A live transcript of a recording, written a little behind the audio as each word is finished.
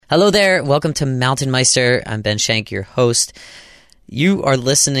Hello there. Welcome to Mountain Meister. I'm Ben Shank, your host. You are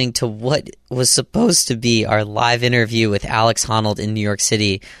listening to what was supposed to be our live interview with Alex Honnold in New York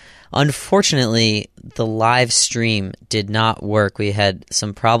City. Unfortunately, the live stream did not work. We had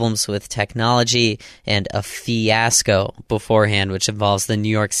some problems with technology and a fiasco beforehand, which involves the New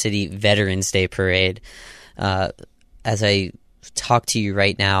York City Veterans Day Parade. As I talk to you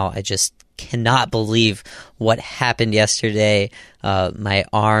right now, I just cannot believe what happened yesterday. My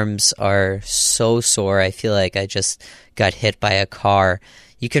arms are so sore. I feel like I just got hit by a car.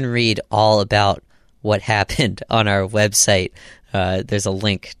 You can read all about what happened on our website. There's a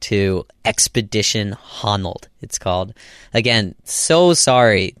link to Expedition Honnold, it's called. Again, so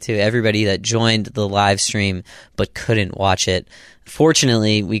sorry to everybody that joined the live stream but couldn't watch it.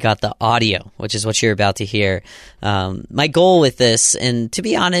 Fortunately, we got the audio, which is what you're about to hear. My goal with this, and to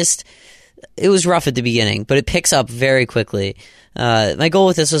be honest, it was rough at the beginning, but it picks up very quickly. My goal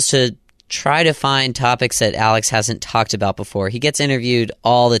with this was to try to find topics that Alex hasn't talked about before. He gets interviewed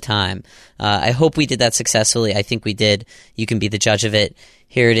all the time. I hope we did that successfully. I think we did. You can be the judge of it.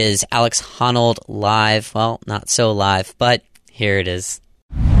 Here it is, Alex Honnold live. Well, not so live, but here it is.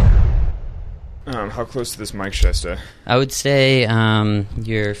 How close to this mic should I stay? I would say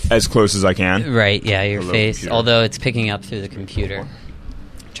your... As close as I can? Right, yeah, your Hello, face. computer. Although it's picking up through the computer.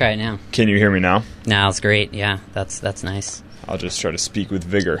 Try it now. Can you hear me now? Now it's great. Yeah, that's nice. I'll just try to speak with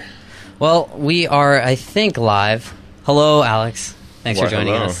vigor. Well, we are, I think, live. Hello, Alex. Thanks for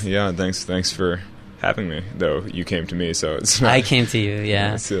joining hello. us. Yeah, thanks for having me, though you came to me, so it's not... I came to you,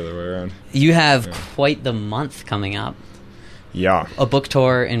 yeah. It's the other way around. You have quite the month coming up. Yeah. A book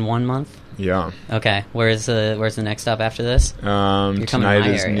tour in 1 month? Yeah. Okay. Where's the next stop after this? You're coming tonight to my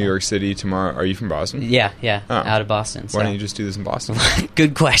is area. New York City. Tomorrow, are you from Boston? Yeah, Oh. out of Boston. So. Why don't you just do this in Boston?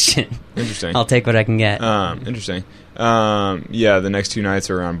 Good question. Interesting. I'll take what I can get. Interesting. Yeah, the next 2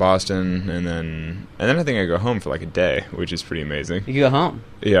 nights are around Boston, and then I think I go home for like a day, which is pretty amazing. You go home?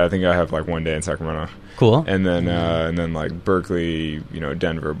 Yeah, I think I have like 1 day in Sacramento. Cool. And then like Berkeley,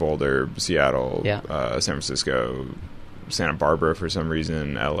 Denver, Boulder, Seattle, San Francisco, Santa Barbara for some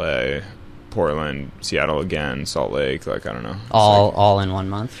reason, LA, Portland, Seattle again, Salt Lake, like I don't know. All in 1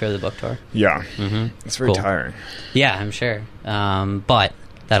 month for the book tour? Yeah. Mm-hmm. It's very tiring. Yeah, I'm sure. But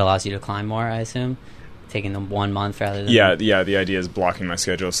that allows you to climb more, I assume? Taking the 1 month rather than... Yeah, the idea is blocking my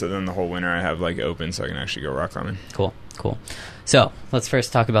schedule so then the whole winter I have like open so I can actually go rock climbing. Cool. So, let's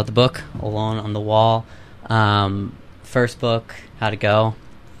first talk about the book, Alone on the Wall. First book, how'd it go?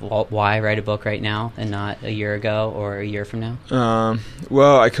 Why write a book right now and not a year ago or a year from now?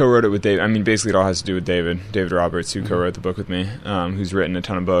 Well, I co-wrote it with David. I mean, basically it all has to do with David Roberts, who co-wrote the book with me, who's written a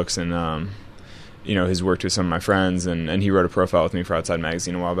ton of books and, has worked with some of my friends, and he wrote a profile with me for Outside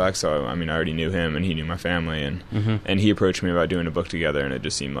Magazine a while back, so, I mean, I already knew him, and he knew my family, and he approached me about doing a book together, and it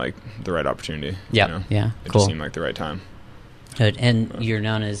just seemed like the right opportunity. Yeah, It cool. just seemed like the right time. Good. And you're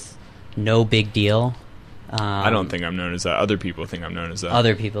known as No Big Deal. I don't think I'm known as that. Other people think I'm known as that.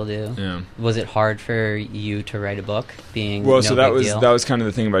 Other people do. Yeah. Was it hard for you to write a book, being well? no So that big was deal? that was kind of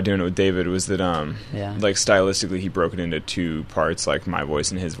the thing about doing it with David was that like stylistically he broke it into 2 parts, like my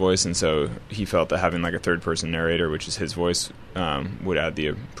voice and his voice, and so he felt that having like a third person narrator, which is his voice, would add the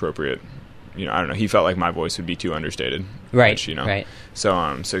appropriate. I don't know. He felt like my voice would be too understated, right? Which, Right.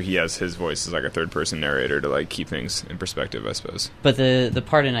 So he has his voice as like a third person narrator to like keep things in perspective, I suppose. But the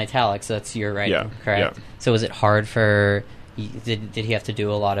part in italics, that's your writing, correct? Yeah. So was it hard for? Did he have to do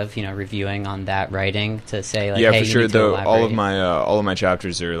a lot of reviewing on that writing to say like, yeah, hey, for you sure. need to Though elaborate? all of my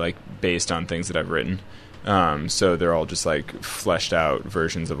chapters are like based on things that I've written. So they're all just like fleshed out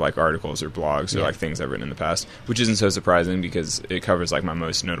versions of like articles or blogs or like things I've written in the past, which isn't so surprising because it covers like my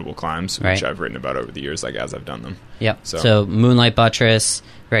most notable climbs, which I've written about over the years, like as I've done them. Yep. So Moonlight Buttress,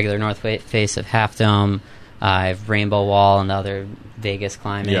 regular north face of Half Dome, I have Rainbow Wall and other Vegas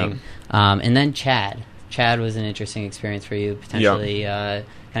climbing, and then Chad. Chad was an interesting experience for you, potentially kind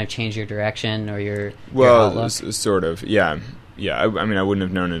of change your direction or your outlook. Sort of, yeah. I mean, I wouldn't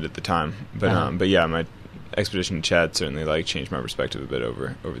have known it at the time, but yeah, my expedition to Chad certainly like changed my perspective a bit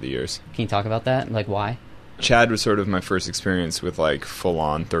over the years. Can you talk about that? Like why? Chad was sort of my first experience with like full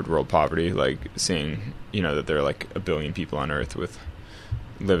on third world poverty, like seeing that there are like a billion people on Earth with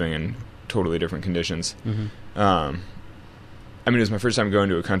living in totally different conditions. I mean, it was my first time going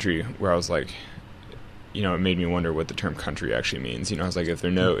to a country where I was like, it made me wonder what the term country actually means. I was like, if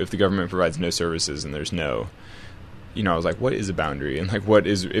the government provides no services and there's no I was like, what is a boundary? And like, what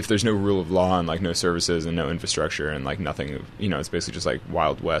is, if there's no rule of law and like no services and no infrastructure and like nothing, it's basically just like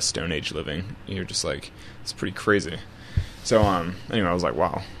Wild West Stone Age living. You're just like, it's pretty crazy. So, anyway, I was like,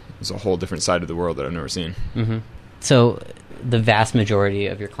 wow, there's a whole different side of the world that I've never seen. So the vast majority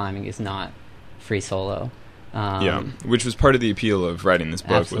of your climbing is not free solo. Which was part of the appeal of writing this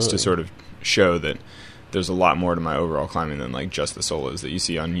book. Absolutely. Was to sort of show that there's a lot more to my overall climbing than like just the solos that you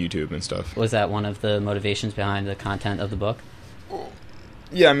see on YouTube and stuff. Was that one of the motivations behind the content of the book?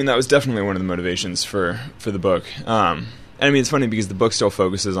 Yeah, I mean, that was definitely one of the motivations for the book. And I mean, it's funny because the book still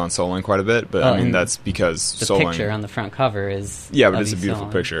focuses on soloing quite a bit, but I mean, that's because the soloing... picture on the front cover is... Yeah, but it's a beautiful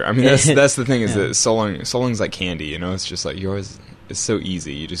picture. I mean, that's the thing is that soloing's like candy, you know? It's just like, it's so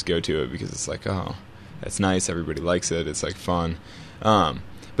easy. You just go to it because it's like, oh, that's nice. Everybody likes it. It's like fun.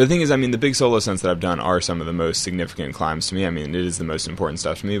 But the thing is, I mean, the big solo ascents that I've done are some of the most significant climbs to me. I mean, it is the most important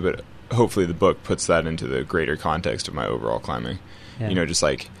stuff to me, but hopefully the book puts that into the greater context of my overall climbing. Yeah. You know, just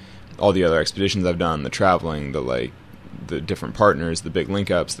like all the other expeditions I've done, the traveling, the different partners, the big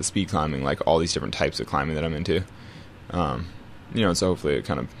link-ups, the speed climbing, like all these different types of climbing that I'm into. You know, so hopefully it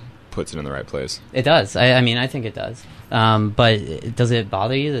kind of puts it in the right place. It does. I mean, I think it does. But does it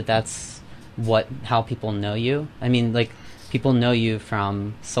bother you that that's how people know you? I mean, like, people know you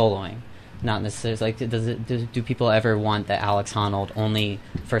from soloing, not necessarily. Like, do people ever want the Alex Honnold only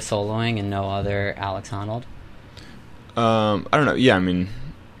for soloing and no other Alex Honnold? I don't know. Yeah, I mean,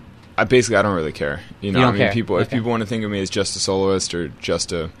 I don't really care. You know, you don't I mean, care. If people want to think of me as just a soloist or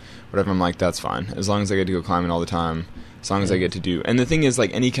just a whatever, I'm like, that's fine. As long as I get to go climbing all the time, as long as I get to do. And the thing is,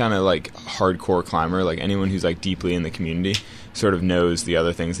 like, any kind of like hardcore climber, like anyone who's like deeply in the community, sort of knows the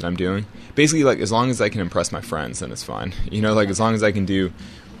other things that I'm doing. Basically, like, as long as I can impress my friends, then it's fine. You know, like, as long as I can do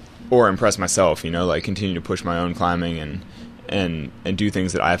or impress myself, you know, like continue to push my own climbing and do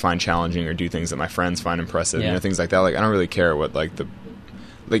things that I find challenging or do things that my friends find impressive, you know, things like that. Like, I don't really care what,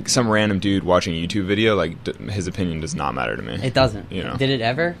 like, some random dude watching a YouTube video, like, his opinion does not matter to me. It doesn't. You know? Did it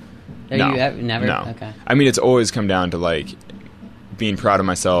ever? No. Never? No. Okay. I mean, it's always come down to, like, being proud of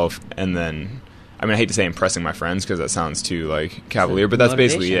myself and then... I mean, I hate to say impressing my friends because that sounds too, like, cavalier, but that's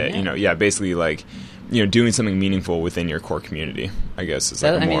basically it. Yeah. You know, yeah, basically, like, you know, doing something meaningful within your core community, I guess, is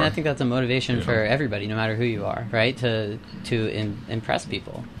like I think that's a motivation for everybody, no matter who you are, right? To impress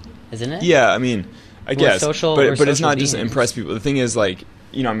people, isn't it? Yeah, I mean, I guess. But it's not just impress people. The thing is, like,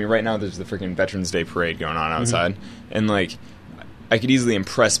 you know, I mean, right now there's the freaking Veterans Day parade going on outside, and, like, I could easily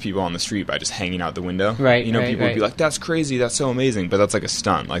impress people on the street by just hanging out the window. Right. You know, people would be like, that's crazy, that's so amazing, but that's like a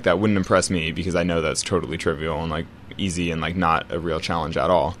stunt. Like, that wouldn't impress me because I know that's totally trivial and, like, easy and, like, not a real challenge at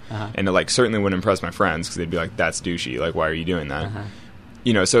all. And it, like, certainly wouldn't impress my friends because they'd be like, that's douchey, like, why are you doing that?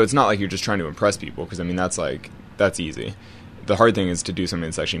 You know, so it's not like you're just trying to impress people because, I mean, that's easy. The hard thing is to do something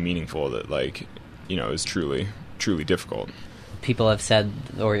that's actually meaningful that, like, you know, is truly, truly difficult. People have said,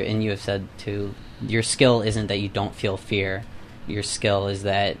 and you have said, too, your skill isn't that you don't feel fear. Your skill is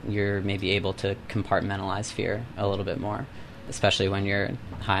that you're maybe able to compartmentalize fear a little bit more, especially when you're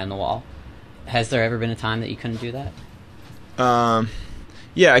high on the wall. Has there ever been a time that you couldn't do that?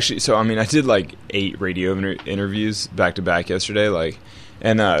 Yeah, actually. So, I mean, I did like 8 radio interviews back to back yesterday, like,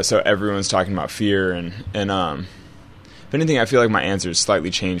 and so everyone's talking about fear, and if anything, I feel like my answers slightly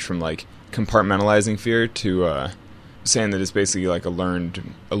changed from like compartmentalizing fear to saying that it's basically like a learned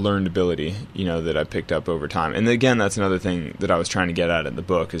ability, you know, that I picked up over time. And again, that's another thing that I was trying to get at in the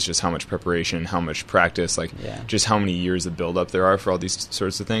book is just how much preparation, how much practice, like just how many years of build up there are for all these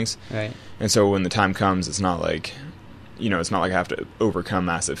sorts of things. Right. And so when the time comes, it's not like, you know, it's not like I have to overcome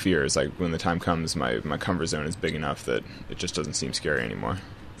massive fears. Like when the time comes, my comfort zone is big enough that it just doesn't seem scary anymore.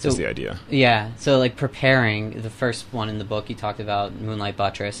 That's the idea. Yeah. So like preparing, the first one in the book, you talked about Moonlight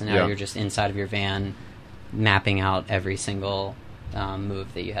Buttress and how you're just inside of your van mapping out every single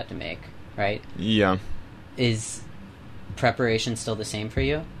move that you had to make, right? Yeah. Is preparation still the same for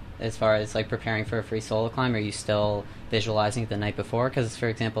you as far as like preparing for a free solo climb? Are you still visualizing it the night before? Because, for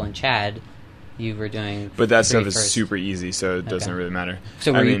example, in Chad, you were doing... But that stuff is super easy, so it doesn't really matter.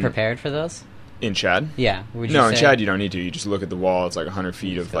 So were you prepared for those? In Chad? Yeah. No, in Chad you don't need to. You just look at the wall. It's like 100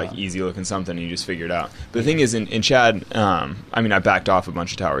 feet of like easy looking something and you just figure it out. But the thing is, in Chad, I mean, I backed off a bunch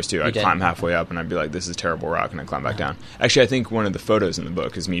of towers too. I'd climb halfway up and I'd be like, this is terrible rock, and I'd climb back down. Actually, I think one of the photos in the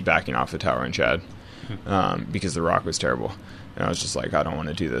book is me backing off the tower in Chad because the rock was terrible. And I was just like, I don't want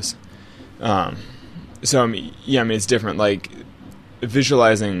to do this. So, I mean, it's different. Like,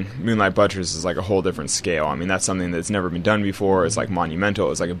 visualizing Moonlight Buttress is like a whole different scale. I mean, that's something that's never been done before. It's like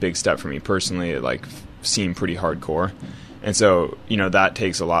monumental. It's like a big step for me personally. It like seemed pretty hardcore. And so, you know, that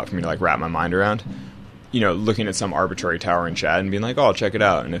takes a lot for me to like wrap my mind around. You know, looking at some arbitrary tower in Chad and being like, oh, I'll check it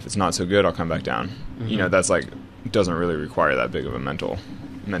out. And if it's not so good, I'll come back down. You know, that's like, doesn't really require that big of a mental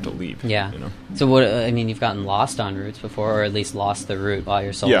leap. Yeah. You know? So what, I mean, you've gotten lost on routes before, or at least lost the route while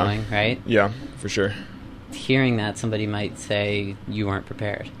you're soloing, right? Yeah, for sure. Hearing that, somebody might say you weren't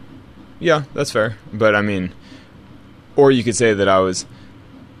prepared. Yeah, that's fair. But I mean, or you could say that I was,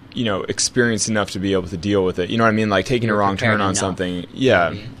 experienced enough to be able to deal with it. You know what I mean? Like taking a wrong turn on something.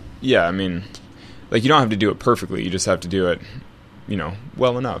 Yeah. Yeah. I mean, like you don't have to do it perfectly. You just have to do it,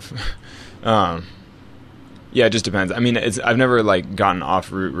 well enough. Yeah, it just depends. I mean, I've never like gotten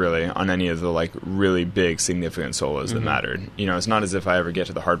off route really on any of the like really big significant solos that mattered. It's not as if I ever get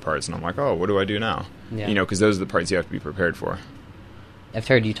to the hard parts and I'm like, oh, what do I do now? Yeah. Because those are the parts you have to be prepared for. I've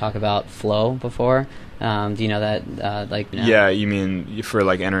heard you talk about flow before. Do you know that? Yeah, you mean for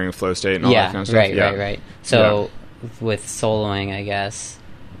like entering a flow state and all that kind of stuff? Right. So with soloing, I guess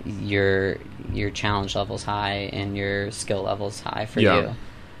your challenge level's high and your skill level's high for you.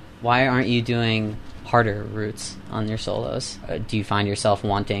 Why aren't you doing harder routes on your solos? Do you find yourself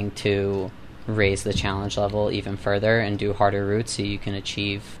wanting to raise the challenge level even further and do harder routes so you can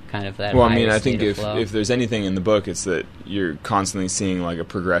achieve kind of that? Well, I mean, I think if there's anything in the book, it's that you're constantly seeing like a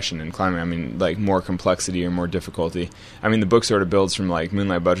progression in climbing. I mean, like more complexity or more difficulty. I mean, the book sort of builds from like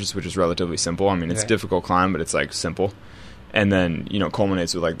Moonlight Buttress, which is relatively simple. I mean, it's a difficult climb, but it's like simple. And then,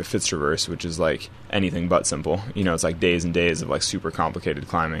 culminates with like the Fitz Traverse, which is like anything but simple. It's like days and days of like super complicated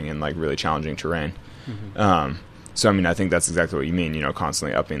climbing and like really challenging terrain. So, I mean, I think that's exactly what you mean,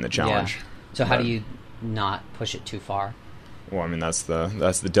 constantly upping the challenge. Yeah. So how do you not push it too far? Well, I mean, that's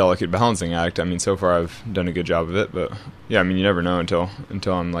the delicate balancing act. I mean, so far I've done a good job of it, but yeah, I mean, you never know until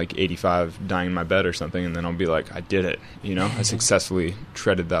I'm like 85 dying in my bed or something, and then I'll be like, I did it, I successfully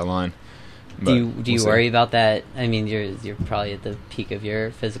treaded that line. But do you worry about that? I mean, you're probably at the peak of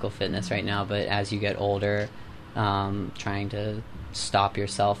your physical fitness right now, but as you get older, trying to stop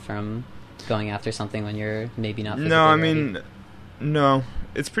yourself from going after something when you're maybe not physically ready? No.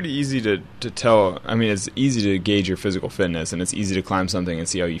 It's pretty easy to tell. I mean, it's easy to gauge your physical fitness, and it's easy to climb something and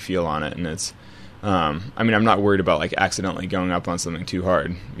see how you feel on it. And it's, I mean, I'm not worried about like accidentally going up on something too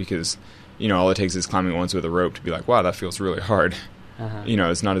hard because, all it takes is climbing once with a rope to be like, wow, that feels really hard.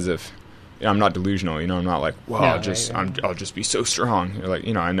 It's not as if I'm not delusional. I'm not like, wow, I'll just be so strong. You're like,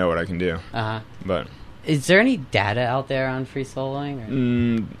 I know what I can do. But is there any data out there on free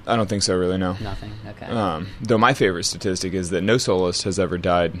soloing? I don't think so, really, no. Nothing, okay. Though my favorite statistic is that no soloist has ever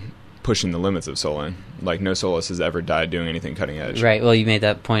died pushing the limits of soloing. Like, no soloist has ever died doing anything cutting edge. Right, well, you made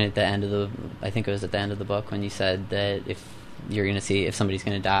that point at the end of I think it was at the end of the book when you said that if you're going to see, if somebody's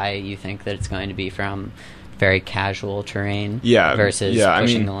going to die, you think that it's going to be from very casual terrain versus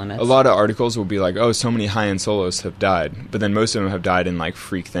pushing the limits. A lot of articles will be like, oh, so many high-end soloists have died, but then most of them have died in, like,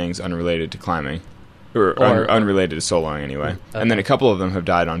 freak things unrelated to climbing. Or unrelated to soloing, anyway. Okay. And then a couple of them have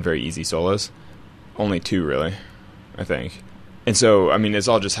died on very easy solos. Only 2, really, I think. And so, I mean, it's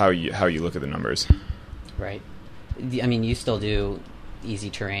all just how you look at the numbers. Right. I mean, you still do easy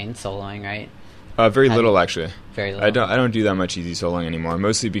terrain soloing, right? Very little, actually. Very little. I don't do that much easy soloing anymore,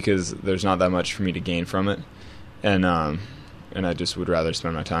 mostly because there's not that much for me to gain from it. And I just would rather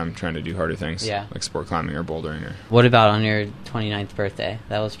spend my time trying to do harder things, like sport climbing or bouldering. What about on your 29th birthday?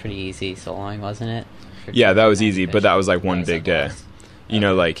 That was pretty easy soloing, wasn't it? Yeah, that was easy, but that was like one big day.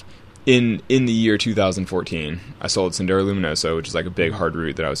 Like in the year 2014, I sold Sendero Luminoso, which is like a big hard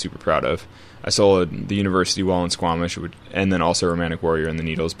route that I was super proud of. I sold the University Wall in Squamish, and then also Romantic Warrior and the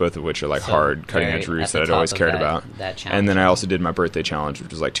Needles, both of which are like hard cutting edge routes that I'd always cared about. And then I also did my birthday challenge,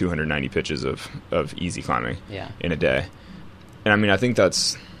 which was like 290 pitches of easy climbing in a day. And I mean, I think that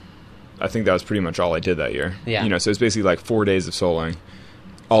was pretty much all I did that year. Yeah. So it's basically like 4 days of soloing,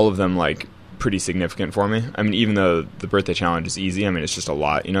 all of them like pretty significant for me. I mean, even though the birthday challenge is easy, I mean, it's just a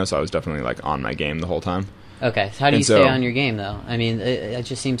lot, so I was definitely like on my game the whole time. Okay, so how do you stay on your game, though? I mean, it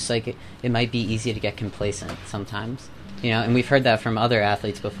just seems like it might be easy to get complacent sometimes, and we've heard that from other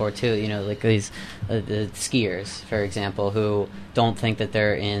athletes before, too, like these the skiers, for example, who don't think that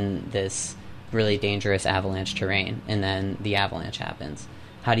they're in this really dangerous avalanche terrain, and then the avalanche happens.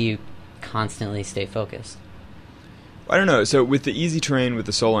 How do you constantly stay focused? I don't know. So with the easy terrain, with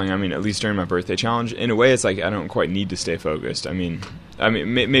the soloing, I mean, at least during my birthday challenge, in a way, it's like I don't quite need to stay focused. I mean,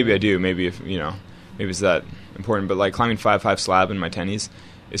 maybe I do. Maybe if maybe it's that important. But like climbing 5.5 slab in my tennies,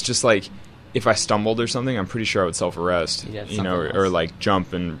 it's just like if I stumbled or something, I'm pretty sure I would self-arrest. Or like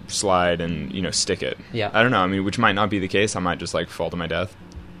jump and slide and stick it. Yeah. I don't know. I mean, which might not be the case. I might just like fall to my death.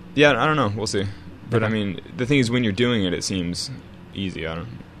 Yeah, I don't know. We'll see. But I mean, the thing is, when you're doing it, it seems easy. I don't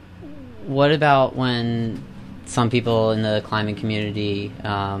know. What about when some people in the climbing community,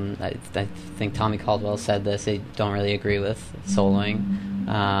 I think Tommy Caldwell said this, they don't really agree with soloing.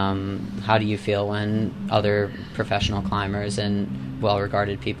 How do you feel when other professional climbers and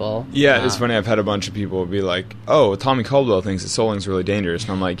well-regarded people... Yeah, it's funny. I've had a bunch of people be like, oh, Tommy Caldwell thinks that soling's really dangerous.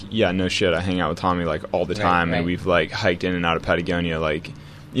 And I'm like, yeah, no shit. I hang out with Tommy like all the time. Right. And we've like hiked in and out of Patagonia like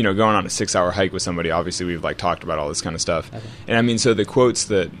going on a 6-hour hike with somebody, obviously we've like talked about all this kind of stuff. Okay. And I mean, so the quotes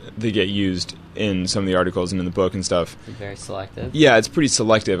that they get used in some of the articles and in the book and stuff. It's very selective. Yeah, it's pretty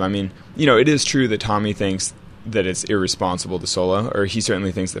selective. I mean, it is true that Tommy thinks that it's irresponsible to solo, or he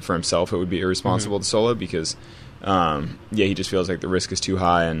certainly thinks that for himself it would be irresponsible to solo because, he just feels like the risk is too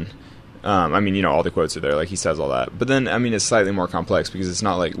high. And, all the quotes are there, like he says all that. But then, I mean, it's slightly more complex because it's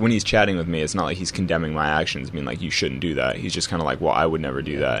not like, when he's chatting with me, it's not like he's condemning my actions, being like, you shouldn't do that. He's just kind of like, well, I would never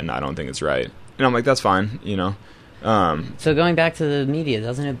do that, and I don't think it's right. And I'm like, that's fine, So going back to the media,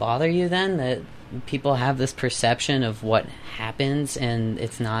 doesn't it bother you then that people have this perception of what happens and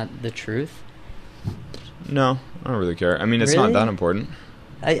it's not the truth? No, I don't really care. I mean, it's Really? not that important.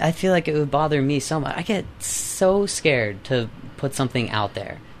 I feel like it would bother me so much. I get so scared to put something out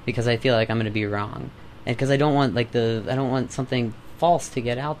there because I feel like I'm going to be wrong, and because I don't want something false to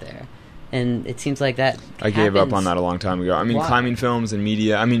get out there, and it seems like that. I gave up on that a long time ago. I mean, Why? climbing films and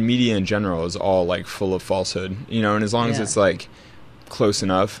media. I mean, media in general is all like full of falsehood, and as long as it's like close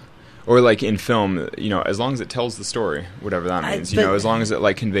enough. Or like in film, as long as it tells the story, whatever that means, as long as it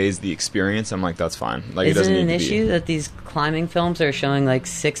like conveys the experience, I'm like, that's fine. Like, it doesn't need to be. Isn't it an issue that these climbing films are showing like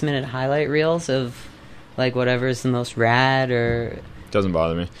 6-minute highlight reels of like whatever is the most rad or? Doesn't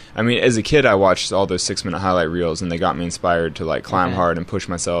bother me. I mean, as a kid, I watched all those 6-minute highlight reels, and they got me inspired to like climb hard and push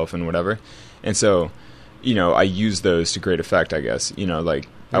myself and whatever. And so, I used those to great effect, I guess.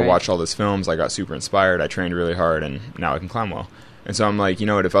 I watched all those films, I got super inspired, I trained really hard, and now I can climb well. And so I'm like,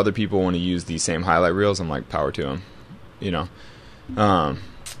 what, if other people want to use these same highlight reels, I'm like, power to them,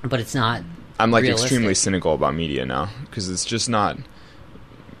 But it's not. I'm like realistic. Extremely cynical about media now because it's just not.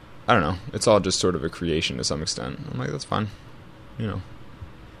 I don't know. It's all just sort of a creation to some extent. I'm like, that's fine. We're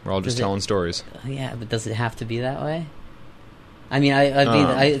all just telling stories. Yeah, but does it have to be that way? I mean,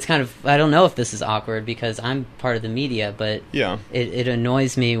 it's kind of. I don't know if this is awkward because I'm part of the media, but yeah, it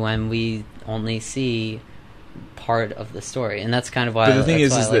annoys me when we only see part of the story, and that's kind of why. But the thing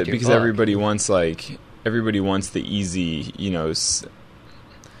is that because book. everybody wants the easy,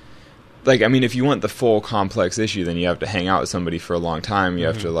 like, I mean, if you want the full complex issue, then you have to hang out with somebody for a long time. You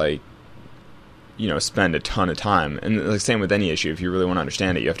have to like, spend a ton of time, and like same with any issue. If you really want to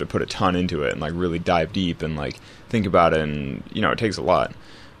understand it, you have to put a ton into it and like really dive deep and like think about it, and it takes a lot.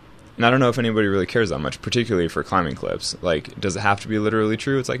 And I don't know if anybody really cares that much, particularly for climbing clips. Like, does it have to be literally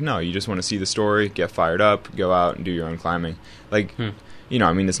true? It's like, no, you just want to see the story, get fired up, go out and do your own climbing. Like, I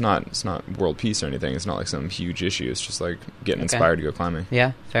mean, it's not world peace or anything. It's not like some huge issue. It's just like getting inspired to go climbing.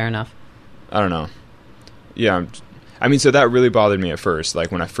 Yeah, fair enough. I don't know. Yeah, I mean, so that really bothered me at first.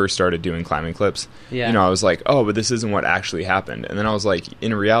 Like, when I first started doing climbing clips, I was like, oh, but this isn't what actually happened. And then I was like,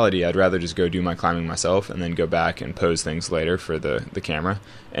 in reality, I'd rather just go do my climbing myself and then go back and pose things later for the camera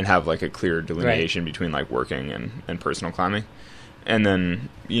and have, like, a clear delineation between, like, working and personal climbing. And then,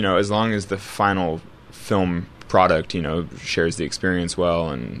 as long as the final film product, shares the experience well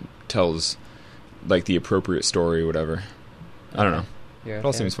and tells, like, the appropriate story or whatever. I don't know. It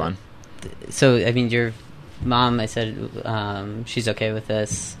all seems fine. So, I mean, your mom, I said, she's okay with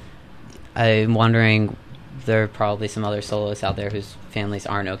this. I'm wondering, there are probably some other soloists out there whose families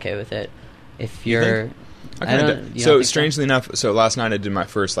aren't okay with it. If you're... So, strangely enough, last night I did my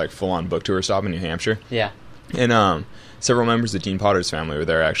first, like, full-on book tour stop in New Hampshire. Yeah. And several members of Dean Potter's family were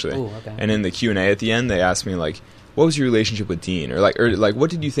there, actually. Ooh, okay. And in the Q&A at the end, they asked me, like, what was your relationship with Dean? Or what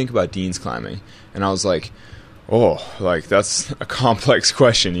did you think about Dean's climbing? And I was like... Oh, like, that's a complex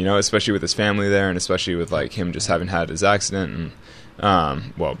question, especially with his family there, and especially with, like, him just having had his accident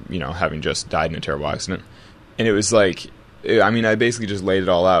and, having just died in a terrible accident. And it was like, I basically just laid it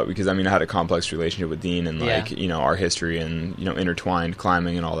all out because, I had a complex relationship with Dean and, like, our history and, intertwined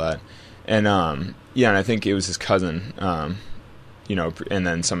climbing and all that. And, and I think it was his cousin, and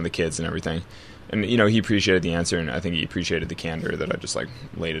then some of the kids and everything. And, he appreciated the answer, and I think he appreciated the candor that I just, like,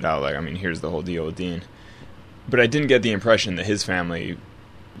 laid it out. Like, here's the whole deal with Dean. But I didn't get the impression that his family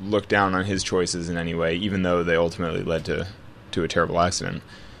looked down on his choices in any way, even though they ultimately led to a terrible accident.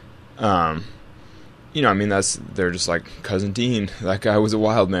 They're just like, Cousin Dean, that guy was a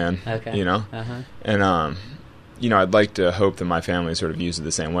wild man, And, I'd like to hope that my family sort of views it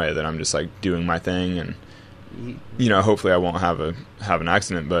the same way, that I'm just, like, doing my thing, and, hopefully I won't have an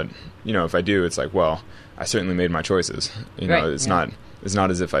accident, but, if I do, it's like, well, I certainly made my choices. It's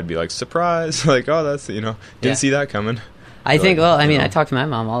not as if I'd be like, surprise, like, oh, that's, didn't see that coming. I think, I talk to my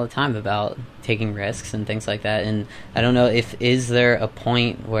mom all the time about taking risks and things like that, and I don't know is there a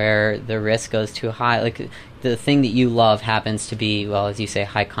point where the risk goes too high? Like, the thing that you love happens to be, well, as you say,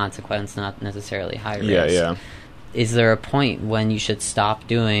 high consequence, not necessarily high risk. Yeah. Is there a point when you should stop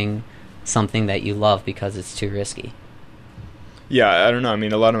doing something that you love because it's too risky? Yeah, I don't know. I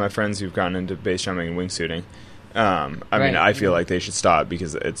mean, a lot of my friends who've gotten into base jumping and wingsuiting, I mean, I feel like they should stop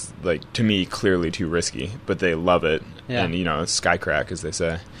because it's, like, to me, clearly too risky. But they love it, and, you know, it's sky crack, as they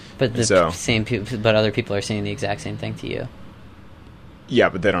say. But but other people are saying the exact same thing to you. Yeah,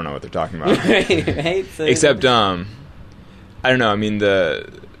 but they don't know what they're talking about. right? So Except, I don't know. I mean, the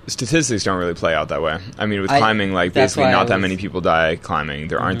statistics don't really play out that way. I mean, with climbing, like, basically not that many people die climbing.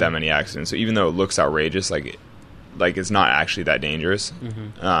 There aren't that many accidents. So even though it looks outrageous, like it's not actually that dangerous.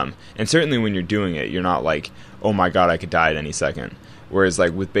 And certainly when you're doing it, you're not like, oh my God, I could die at any second. Whereas,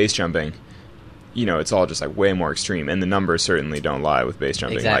 like, with base jumping, you know, it's all just, like, way more extreme. And the numbers certainly don't lie with base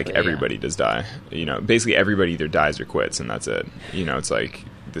jumping. Exactly, like, everybody does die. You know, basically everybody either dies or quits, and that's it. You know, it's, like,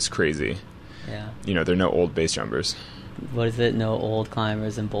 this crazy... Yeah. You know, there are no old base jumpers. What is it? No old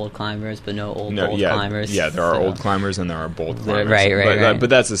climbers and bold climbers, but no bold climbers. Yeah, there are old climbers and there are bold climbers. Right. But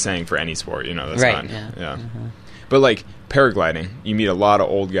that's the saying for any sport, you know. That's not, yeah. But, like, paragliding, you meet a lot of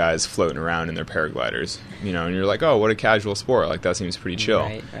old guys floating around in their paragliders, you know, and you're like, oh, what a casual sport. Like, that seems pretty chill.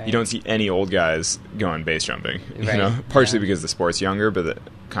 Right. You don't see any old guys going base jumping, you know, partially because the sport's younger, but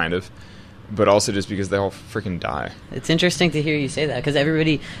kind of. But also just because they all freaking die. It's interesting to hear you say that, because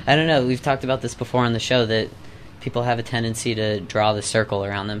everybody, I don't know, we've talked about this before on the show, that people have a tendency to draw the circle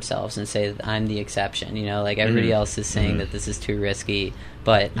around themselves and say, I'm the exception, you know, like everybody else is saying that this is too risky,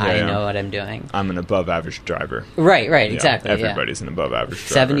 but I know what I'm doing. I'm an above average driver. Right, exactly. Everybody's an above average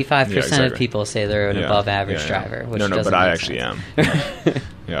driver. 75% of people say they're an above average driver, which doesn't but I make actually sense.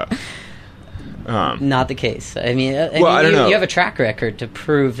 am. Not the case. I mean, I don't know. You have a track record to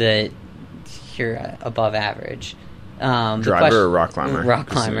prove that you're above average. Driver or rock climber? Rock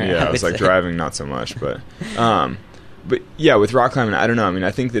climber. Yeah, I was like driving, not so much, but yeah, with rock climbing, I don't know. I mean,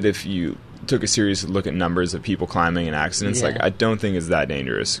 I think that if you took a serious look at numbers of people climbing and accidents, like, I don't think it's that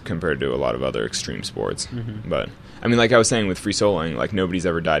dangerous compared to a lot of other extreme sports. But I mean, like I was saying with free soloing, like, nobody's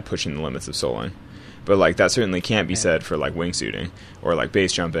ever died pushing the limits of soloing. But, like, that certainly can't be said for, like, wingsuiting or, like,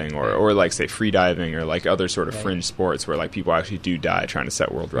 base jumping or like, say, free diving or, like, other sort of fringe sports where, like, people actually do die trying to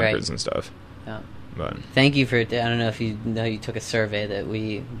set world records and stuff. Yeah. But thank you for. I don't know if you know, you took a survey that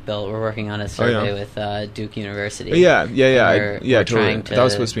we built. We're working on a survey with Duke University. Yeah, totally. That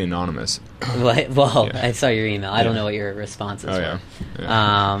was supposed to be anonymous. Well, I saw your email. I don't know what your responses were.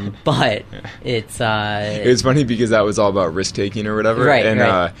 But it's it was funny because that was all about risk taking or whatever.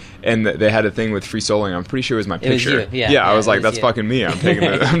 And they had a thing with free soloing. I'm pretty sure it was my picture. It was you. I was like, that's fucking me. I'm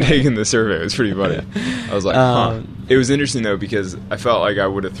taking the survey. It was pretty funny. I was like, huh. It was interesting though because I felt like I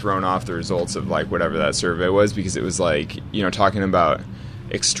would have thrown off the results of, like, whatever that survey was, because it was like, you know, talking about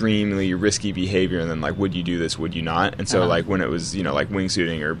extremely risky behavior and then, like, would you do this, would you not? And so like when it was, you know, like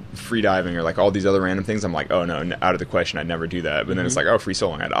wingsuiting or free diving or, like, all these other random things, I'm like, oh no, out of the question, I'd never do that. But then it's like, oh, free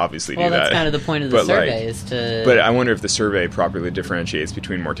soloing, I'd obviously do that. Well, that's kind of the point of the survey, is to... But I wonder if the survey properly differentiates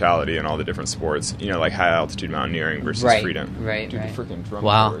between mortality and all the different sports, you know, like high altitude mountaineering versus freedom. Dude, the freaking drum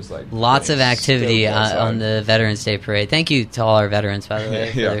corps, like, lots of activity on the Veterans Day Parade. Thank you to all our veterans, by the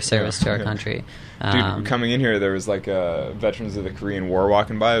way, for their service to our country. Dude, coming in here, there was, like, veterans of the Korean War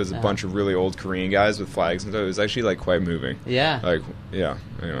walking by. It was a bunch of really old Korean guys with flags and stuff. It was actually, like, quite moving. Yeah. Like, yeah,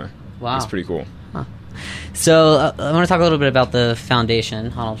 anyway. Wow. It's pretty cool. Huh. So I want to talk a little bit about the foundation,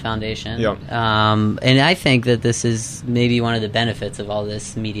 Honnold Foundation. Yep. And I think that this is maybe one of the benefits of all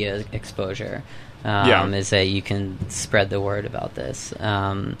this media exposure. Is that you can spread the word about this.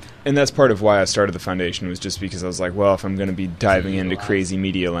 And that's part of why I started the foundation, was just because I was like, well, if I'm going to be diving into crazy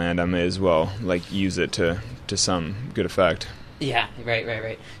media land, I may as well, like, use it to some good effect. Yeah,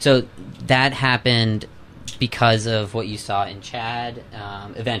 right. So that happened because of what you saw in Chad,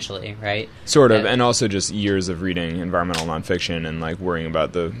 eventually, right? Sort of, and also just years of reading environmental nonfiction and, like, worrying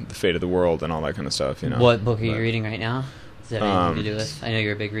about the fate of the world and all that kind of stuff, you know. What book are you reading right now? Does that have anything to do with? I know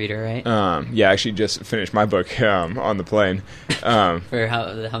you're a big reader, right? Yeah, I actually just finished my book on the plane. For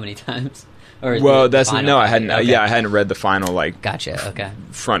how many times? Or I hadn't. Okay. I hadn't read the final, like. Gotcha. Okay.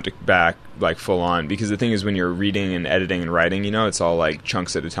 Front to back, like, full on, because the thing is, when you're reading and editing and writing, you know, it's all, like,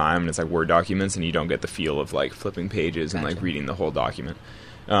 chunks at a time, and it's like Word documents, and you don't get the feel of, like, flipping pages and, like, reading the whole document.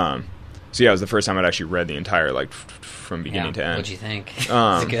 So yeah, it was the first time I'd actually read the entire, like, from beginning to end. What'd you think? Is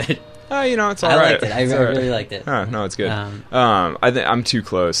it good? You know, it's all right. I liked it. I really liked it. No, it's good. I think I'm too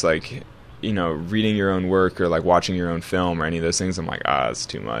close. Like, you know, reading your own work or, like, watching your own film or any of those things, I'm like, it's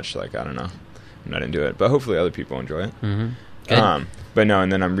too much. Like, I don't know. I'm not into it. But hopefully other people enjoy it. Mm-hmm. Good. But no,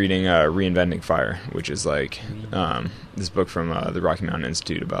 and then I'm reading Reinventing Fire, which is, like, this book from the Rocky Mountain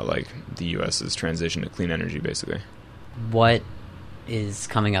Institute about, like, the U.S.'s transition to clean energy, basically. What is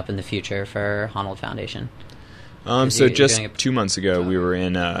coming up in the future for Honnold Foundation? So just 2 months ago, we were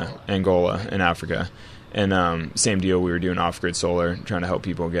in Angola in Africa, And same deal, we were doing off-grid solar, trying to help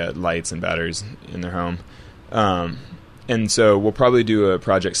people get lights and batteries in their home. And so we'll probably do a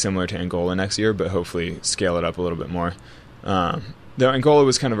project similar to Angola next year, but hopefully scale it up a little bit more. Though Angola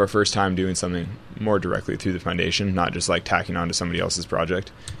was kind of our first time doing something more directly through the foundation, not just like tacking on to somebody else's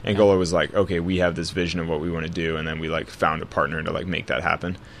project. Angola was like, okay, we have this vision of what we want to do, and then we like found a partner to like make that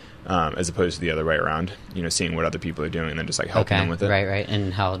happen, as opposed to the other way around, seeing what other people are doing and then just like helping them with it. Right.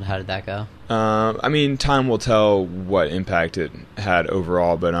 And how did that go? I mean, time will tell what impact it had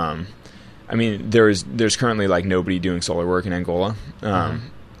overall, but I mean, there's currently like nobody doing solar work in Angola.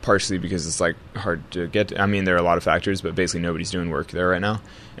 Partially because it's like hard to get to. I mean, there are a lot of factors, but basically nobody's doing work there right now.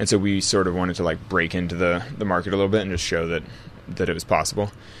 And so we sort of wanted to like break into the market a little bit and just show that it was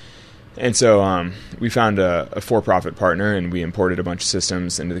possible. And so we found a for-profit partner, and we imported a bunch of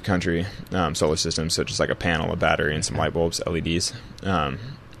systems into the country, solar systems, such as like a panel, a battery, and some light bulbs, LEDs. Little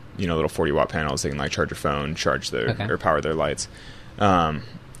 40-watt panels. They can like charge your phone, charge or power their lights. And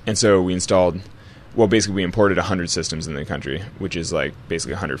so we installed... Well, basically, we imported 100 systems in the country, which is like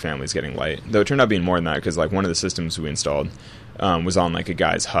basically 100 families getting light. Though it turned out being more than that, because like one of the systems we installed was on like a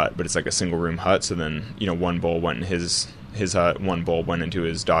guy's hut, but it's like a single room hut. So then one bulb went in his hut, one bulb went into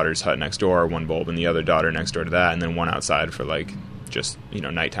his daughter's hut next door, one bulb in the other daughter next door to that, and then one outside for like just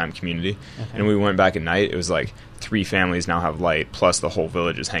nighttime community. And we went back at night. It was like 3 families now have light, plus the whole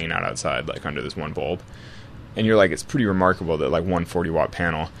village is hanging out outside like under this one bulb. And you're like, it's pretty remarkable that like one 40-watt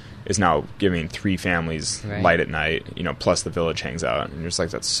panel is now giving 3 families light at night, plus the village hangs out. And you're just like,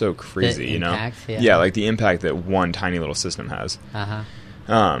 that's so crazy, impact, Yeah, like the impact that one tiny little system has.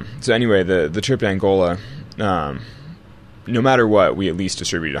 So anyway, the trip to Angola, no matter what, we at least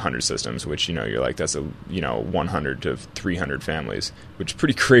distributed 100 systems, which, you're like, that's 100 to 300 families, which is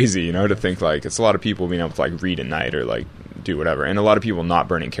pretty crazy, to think like it's a lot of people being able to like read at night or like do whatever. And a lot of people not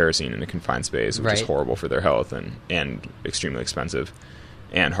burning kerosene in a confined space, which is horrible for their health and extremely expensive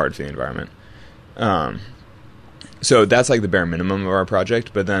and hard for the environment. So that's like the bare minimum of our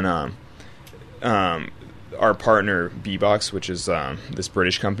project. But then our partner Bbox, which is this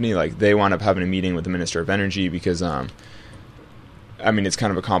British company, like they wound up having a meeting with the Minister of Energy because it's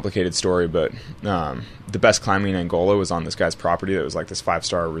kind of a complicated story, but the best climbing in Angola was on this guy's property that was like this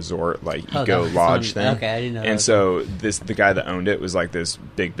 5-star resort, like eco lodge thing. Okay, I didn't know. And so the guy that owned it was like this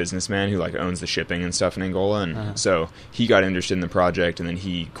big businessman who like owns the shipping and stuff in Angola, and so he got interested in the project, and then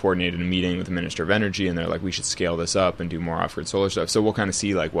he coordinated a meeting with the Minister of Energy, and they're like, we should scale this up and do more off-grid solar stuff. So we'll kind of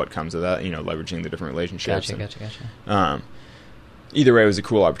see like what comes of that, leveraging the different relationships. Gotcha. Either way, it was a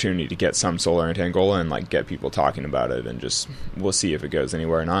cool opportunity to get some solar into Angola and like get people talking about it, and just we'll see if it goes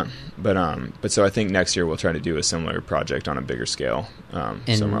anywhere or not. But so I think next year we'll try to do a similar project on a bigger scale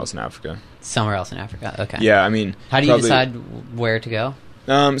somewhere else in Africa. Somewhere else in Africa, okay. Yeah, I mean, how do you decide where to go?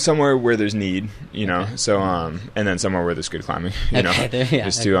 Somewhere where there's need, so and then somewhere where there's good climbing,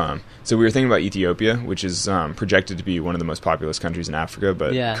 so we were thinking about Ethiopia, which is projected to be one of the most populous countries in Africa,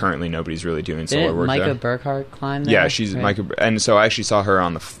 but currently nobody's really doing solar work Micah there. Burkhart climb there? Yeah, she's Micah, and so I actually saw her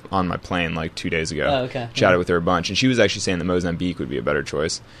on my plane like 2 days ago. Chatted with her a bunch, and she was actually saying that Mozambique would be a better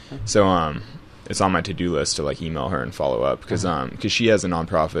choice. So it's on my to-do list to like email her and follow up because she has a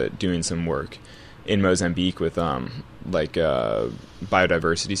nonprofit doing some work in Mozambique with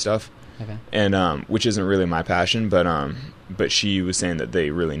biodiversity stuff, and which isn't really my passion, but she was saying that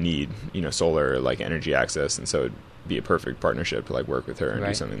they really need solar like energy access, and so it'd be a perfect partnership to like work with her and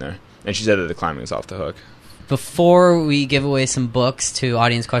do something there. And she said that the climbing is off the hook. Before we give away some books to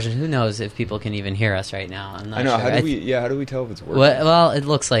audience questions, who knows if people can even hear us right now? I'm not I know. Sure. How do we tell if it's working? Well, it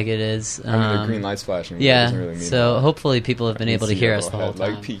looks like it is. The green light's flashing. Yeah. It doesn't really mean so that. Hopefully people have been able to hear us the whole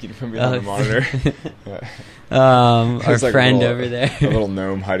time. Like peeking from behind the monitor. Our like friend over there. A little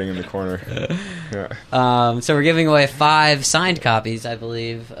gnome hiding in the corner. So we're giving away 5 signed copies, I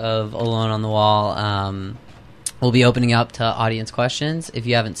believe, of Alone on the Wall. We'll be opening up to audience questions. If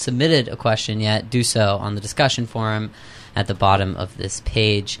you haven't submitted a question yet, do so on the discussion forum at the bottom of this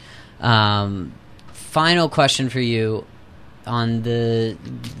page. Final question for you on the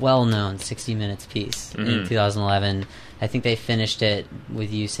well-known 60 Minutes piece in 2011. I think they finished it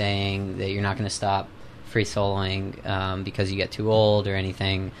with you saying that you're not going to stop free soloing because you get too old or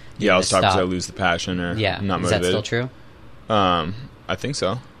anything. I'll stop because I lose the passion or I'm not motivated. Is that still true? I think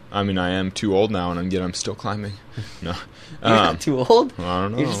so. I mean, I am too old now, and yet I'm still climbing. No, you're not too old. I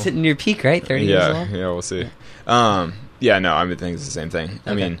don't know. You're just hitting your peak, right? 30 years old. Yeah, we'll see. No, I think it's the same thing.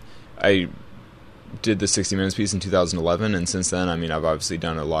 I mean, I did the 60 Minutes piece in 2011, and since then, I mean, I've obviously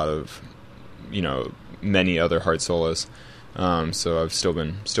done a lot of, many other hard solos. So I've still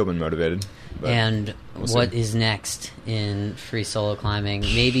been motivated. And we'll what see. is next in free solo climbing?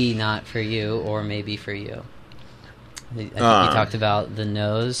 Maybe not for you, or maybe for you. I think you talked about the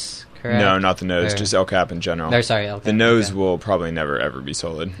nose, correct? No, not the nose, just El Cap in general. Or, sorry, El Cap. The nose will probably never ever be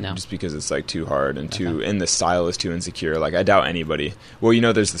solid, No. just because it's like too hard and and the style is too insecure. Like I doubt anybody. Well,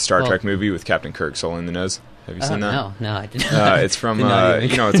 there's the Star Trek movie with Captain Kirk soloing the nose. Have you seen that? No, I didn't. It's from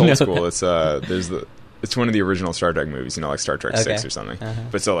it's old school. It's it's one of the original Star Trek movies, like Star Trek 6 or something.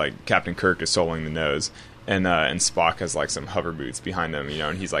 But so like Captain Kirk is soloing the nose, and Spock has like some hover boots behind him,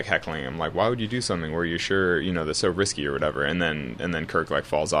 and he's like heckling him, like, why would you do something where you're sure that's so risky or whatever, and then Kirk like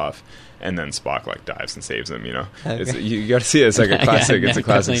falls off, and then Spock like dives and saves him. Okay. You got to see it. It's like a classic. It's a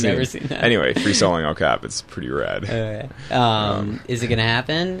classic scene. Never seen that. Anyway, free soloing El Cap. It's pretty rad. Is it going to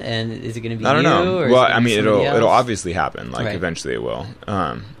happen? And is it going to be? I don't know. Or Well, I mean, it'll obviously happen. Like right. eventually it will.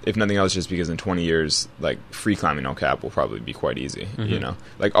 If nothing else, just because in 20 years, like free climbing El Cap will probably be quite easy.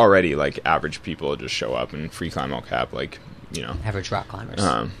 Like already, like average people just show up and free climb El Cap. Like average rock climbers.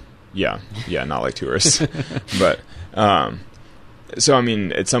 Yeah, not like tourists, but. So I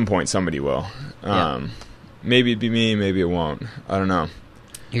mean, at some point somebody will. Maybe it'd be me, maybe it won't. I don't know.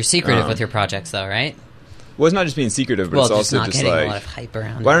 You're secretive with your projects, though, right? Well, it's not just being secretive, but it's also not just getting like a lot of hype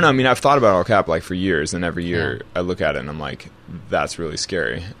around. Well, I don't know. I mean, I've thought about El Cap like for years, and every year I look at it and I'm like, that's really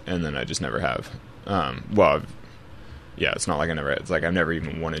scary, and then I just never have. It's not like I never. It's like I've never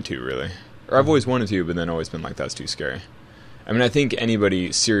even wanted to really, or I've always wanted to, but then always been like, that's too scary. I mean, I think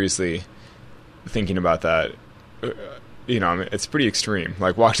anybody seriously thinking about that. I mean, it's pretty extreme.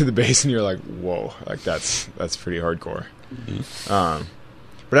 Like, walk to the base and you're like, whoa, like that's pretty hardcore.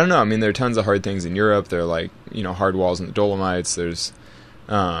 But I don't know. I mean, there are tons of hard things in Europe. There are like, hard walls in the Dolomites. There's,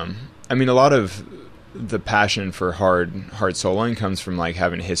 I mean, a lot of the passion for hard soloing comes from like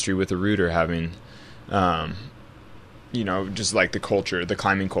having a history with the route or having, just like the culture, the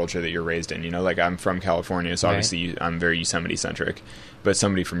climbing culture that you're raised in. Like I'm from California, so obviously I'm very Yosemite centric. But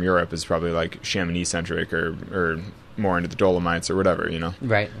somebody from Europe is probably like Chamonix centric or more into the Dolomites or whatever,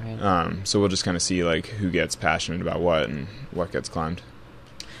 Right. So we'll just kind of see like who gets passionate about what and what gets climbed.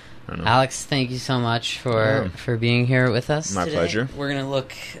 I don't know. Alex, thank you so much for being here with us. My today. pleasure. We're gonna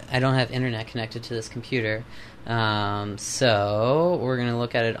look. I don't have internet connected to this computer, so we're gonna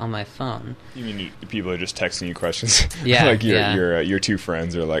look at it on my phone. You mean people are just texting you questions? Yeah, like your two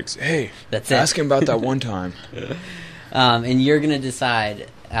friends are like, hey, ask him about that one time. And you're gonna decide,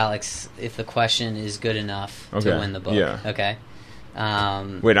 Alex, if the question is good enough to win the book. Yeah. Okay.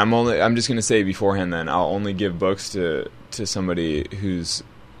 Wait, I'm just gonna say beforehand. Then I'll only give books to somebody whose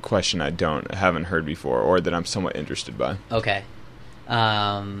question I haven't heard before, or that I'm somewhat interested by. Okay.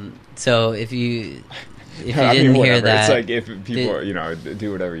 So if you I didn't mean, hear that, it's like if people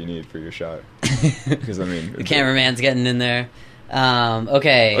do whatever you need for your shot. Because I mean, the cameraman's getting in there.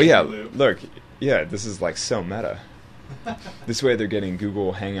 Okay. Oh yeah, look, yeah, this is like so meta. This way they're getting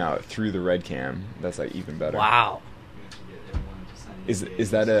Google Hangout through the Red Cam. That's like even better. Wow. Is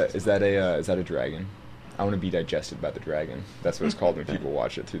that a dragon? I want to be digested by the dragon. That's what it's called when people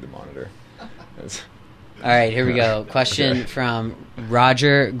watch it through the monitor. All right, here we go. Question from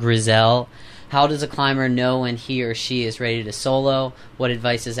Roger Grizel. How does a climber know when he or she is ready to solo? What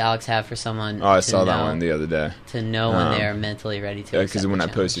advice does Alex have for someone? I saw that one the other day. To know when they are mentally ready to. Because when I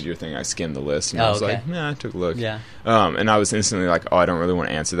posted your thing, I skimmed the list and I was like, I took a look. Yeah. And I was instantly like, I don't really want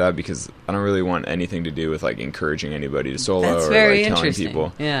to answer that because I don't really want anything to do with like encouraging anybody to solo That's or very like telling interesting.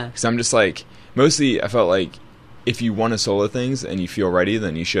 people. Yeah. Because I'm just like, mostly I felt like if you want to solo things and you feel ready,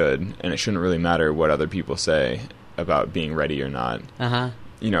 then you should, and it shouldn't really matter what other people say about being ready or not.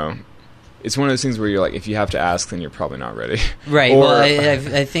 It's one of those things where you're like, if you have to ask, then you're probably not ready. Right. Well,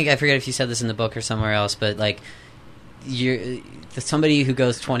 I think I forget if you said this in the book or somewhere else, but like, somebody who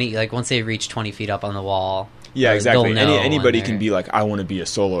goes 20, like once they reach 20 feet up on the wall. Yeah, exactly. Anybody can be like, I want to be a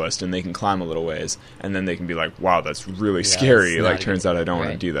soloist, and they can climb a little ways, and then they can be like, wow, that's really scary. Like, turns out I don't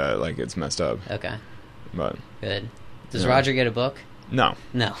want to do that. Like, it's messed up. Okay. But good. Does Roger get a book? No.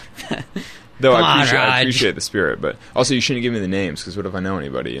 Though I appreciate the spirit, but also you shouldn't give me the names because what if I know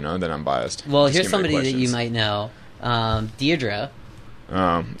anybody? Then I'm biased. Well, here's somebody that you might know, Deirdre.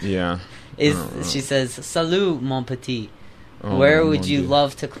 Yeah. She says, "Salut, mon petit. Where would you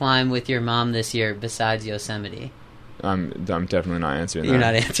love to climb with your mom this year besides Yosemite?" I'm definitely not answering that. You're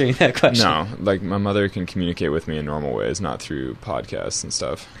not answering that question. No, like my mother can communicate with me in normal ways, not through podcasts and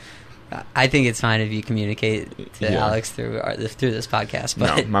stuff. I think it's fine if you communicate to Alex through this podcast.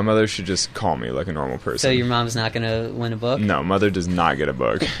 But no, my mother should just call me like a normal person. So your mom's not going to win a book? No, mother does not get a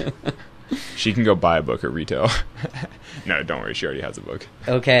book. She can go buy a book at retail. No, don't worry. She already has a book.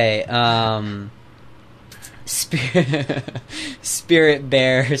 Okay. Spirit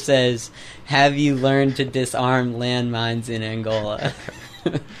Bear says, have you learned to disarm landmines in Angola?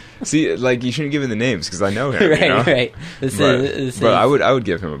 See, like, you shouldn't give him the names because I know him. Right, you know? right. But I would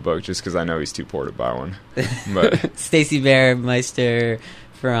give him a book just because I know he's too poor to buy one. But Stacy Bear Meister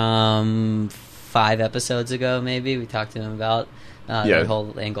from 5 episodes ago, maybe we talked to him about the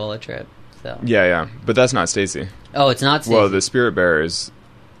whole Angola trip. So yeah, but that's not Stacy. Oh, it's not Stacy. Well, the Spirit Bear is,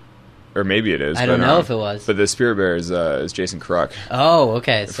 or maybe it is. I don't know if it was. But the Spirit Bear is Jason Kruk. Oh,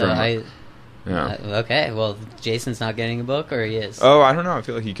 okay. So Yeah. Okay. Well, Jason's not getting a book, or he is? Oh, I don't know. I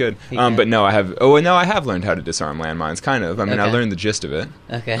feel like he could. But no, I have. Oh, no, I have learned how to disarm landmines. Kind of. I mean, I learned the gist of it.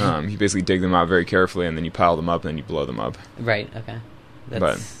 Okay. You basically dig them out very carefully, and then you pile them up, and then you blow them up. Right. Okay.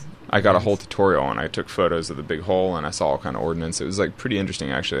 But I got a whole tutorial, and I took photos of the big hole, and I saw all kind of ordnance. It was like pretty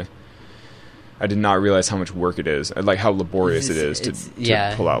interesting, actually. I did not realize how much work it is, like how laborious it is to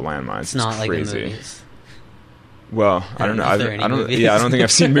pull out landmines. It's not crazy. Like the movies. Well, I don't know. I don't think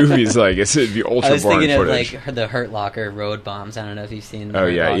I've seen movies like it. It'd be ultra boring footage. I was thinking of like the Hurt Locker road bombs. I don't know if you've seen. Oh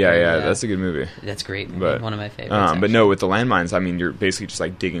yeah. That's a good movie. That's great movie. But, one of my favorites. But no, with the landmines, I mean, you're basically just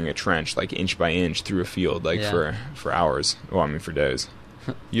like digging a trench, like inch by inch through a field, like for hours. Well, I mean, for days,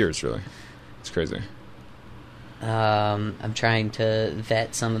 years, really. It's crazy. I'm trying to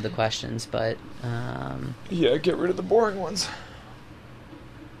vet some of the questions, but get rid of the boring ones.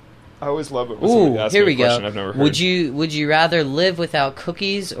 I always love it when somebody asks me a question I've never heard. Would you rather live without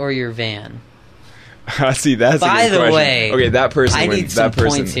cookies or your van? See, that's By a good the question. way, Okay, that person I wins. need some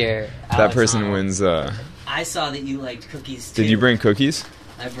points here. That person wins. I saw that you liked cookies too. Did you bring cookies?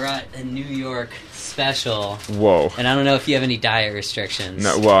 I brought a New York special. Whoa. And I don't know if you have any diet restrictions.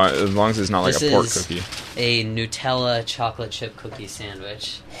 No, well, as long as it's not like a pork cookie. A Nutella chocolate chip cookie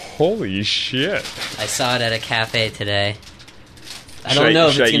sandwich. Holy shit. I saw it at a cafe today. I don't know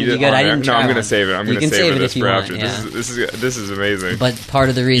if it's going to be good. I didn't try I'm going to save it. I'm going to save it if you want. This is amazing. But part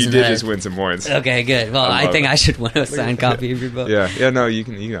of the reason you did just win some points. Okay, good. Well, I think I should win a signed copy of your book. Yeah. No, you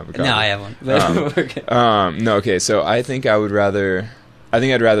can have a copy. No, I have one. No, okay. So I think I'd rather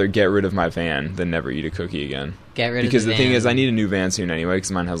get rid of my van than never eat a cookie again. Because the thing is, I need a new van soon anyway,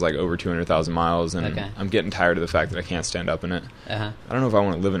 because mine has like over 200,000 miles, and I'm getting tired of the fact that I can't stand up in it. I don't know if I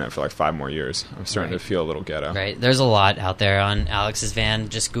want to live in it for like 5 more years. I'm starting to feel a little ghetto. Right. There's a lot out there on Alex's van.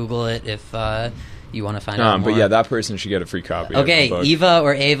 Just Google it if you want to find out more. But yeah, that person should get a free copy. Okay, of the book. Eva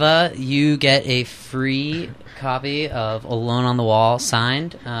or Ava, you get a free copy of Alone on the Wall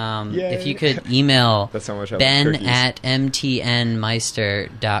signed. If you could email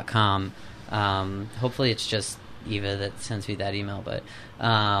ben@mtnmeister.com. Hopefully it's just Eva that sends me that email, but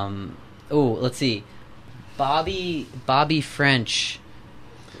let's see. Bobby French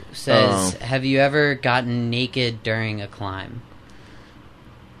says, have you ever gotten naked during a climb?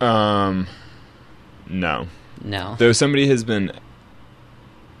 No. Though somebody has been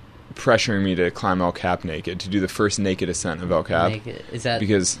pressuring me to climb El Cap naked, to do the first naked ascent of El Cap. Is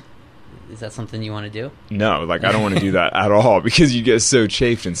that something you want to do? No, like I don't want to do that at all because you get so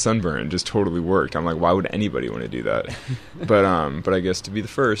chafed and sunburned. It just totally worked. I'm like, why would anybody want to do that? But I guess to be the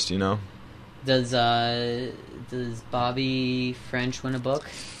first, you know. Does Bobby French win a book?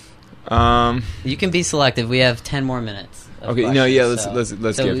 You can be selective. We have 10 more minutes. Okay,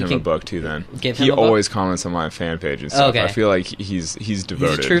 let's give him a book too then. He always comments on my fan page and stuff. Okay. I feel like he's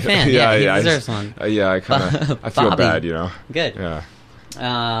devoted. He's a true fan. yeah, he deserves one. I feel bad, you know. Good. Yeah.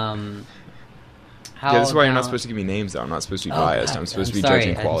 This is why you're not supposed to give me names, though. I'm not supposed to be biased. I'm supposed to be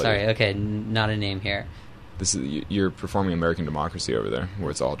judging quality. I'm sorry. Okay, not a name here. You're performing American Democracy over there, where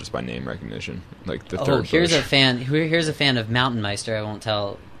it's all just by name recognition, like the third. Here's a fan. Here's a fan of Mountain Meister. I won't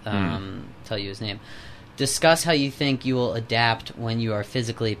tell you his name. Discuss how you think you will adapt when you are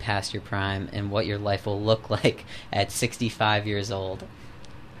physically past your prime, and what your life will look like at 65 years old.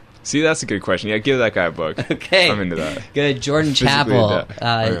 See, that's a good question. Yeah, give that guy a book. Okay. I'm into that. Good. Jordan Chappell.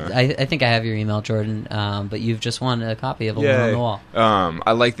 I think I have your email, Jordan, but you've just won a copy of Alone on the Wall.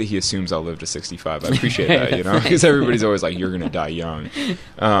 I like that he assumes I'll live to 65. I appreciate that, you know, because everybody's always like, you're going to die young.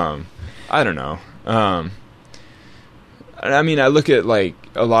 I don't know. I mean, I look at like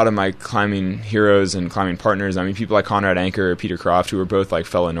a lot of my climbing heroes and climbing partners. I mean, people like Conrad Anker or Peter Croft, who are both like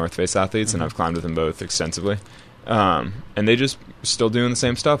fellow North Face athletes, and I've climbed with them both extensively. And they just still doing the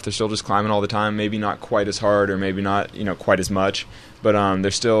same stuff. They're still just climbing all the time. Maybe not quite as hard, or maybe not, quite as much. But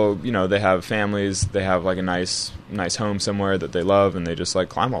they're still, they have families. They have like a nice home somewhere that they love, and they just like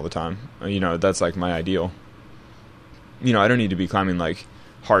climb all the time. That's like my ideal. I don't need to be climbing like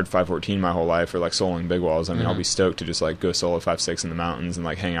hard 514 my whole life, or like soloing big walls. I mean, I'll be stoked to just like go solo 5-6 in the mountains and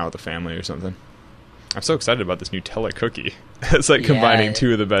like hang out with the family or something. I'm so excited about this Nutella cookie. It's like combining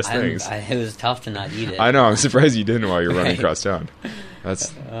two of the best things. It was tough to not eat it. I know. I'm surprised you didn't while you were running across town.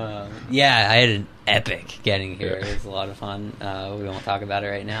 That's I had an epic getting here. It was a lot of fun. We won't talk about it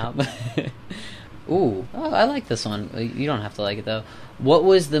right now. But I like this one. You don't have to like it though. What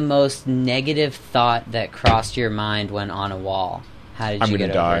was the most negative thought that crossed your mind when on a wall? How did you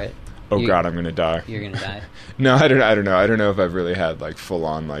get over it? God, I'm gonna die. You're gonna die. No, I don't know. I don't know if I've really had like full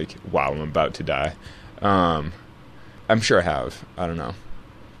on like, wow, I'm about to die. I'm sure I have. I don't know.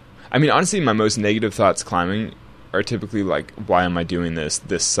 I mean, honestly, my most negative thoughts climbing are typically like, why am I doing this?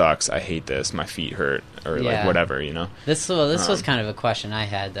 This sucks. I hate this. My feet hurt, or like whatever, you know. This was kind of a question I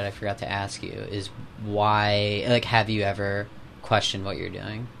had that I forgot to ask you. Is why? Like, have you ever questioned what you're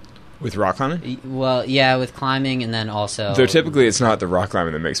doing? With rock climbing? Well, yeah, with climbing, and then also... Though typically it's not the rock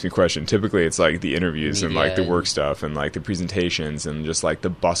climbing that makes me question. Typically it's like the interviews and like the work stuff and like the presentations and just like the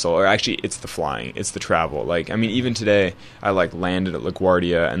bustle. Or actually it's the flying. It's the travel. Like, I mean, even today I like landed at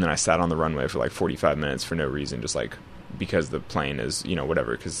LaGuardia and then I sat on the runway for like 45 minutes for no reason. Just like because the plane is, you know,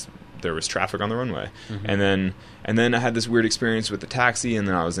 whatever, because there was traffic on the runway. Mm-hmm. And then I had this weird experience with the taxi, and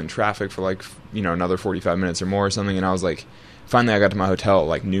then I was in traffic for like, you know, another 45 minutes or more or something, and I was like... Finally, I got to my hotel at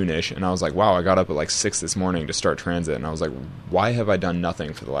like noonish, and I was like, wow, I got up at like 6 this morning to start transit, and I was like, why have I done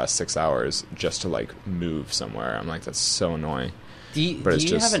nothing for the last 6 hours just to like move somewhere? I'm like, that's so annoying. Do you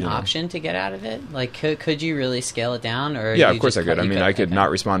have an option to get out of it? Like, could you really scale it down? Or yeah, of course I could. I mean, I could not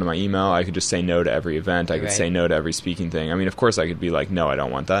respond to my email. I could just say no to every event. I could say no to every speaking thing. I mean, of course I could be like, no, I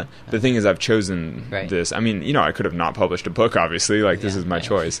don't want that. The thing is, I've chosen this. I mean, you know, I could have not published a book, obviously. Like, this is my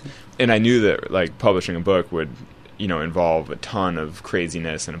choice. And I knew that, like, publishing a book would... you know, involve a ton of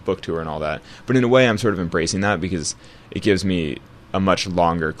craziness and a book tour and all that. But in a way, I'm sort of embracing that because it gives me a much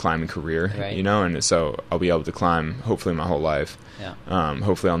longer climbing career, you know, and so I'll be able to climb hopefully my whole life. Yeah.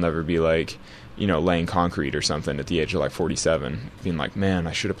 Hopefully I'll never be like, you know, laying concrete or something at the age of like 47, being like, man,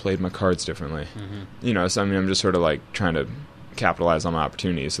 I should have played my cards differently. Mm-hmm. You know, so I mean, I'm just sort of like trying to capitalize on my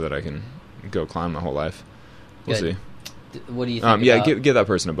opportunities so that I can go climb my whole life. We'll see. What do you think yeah, about... give that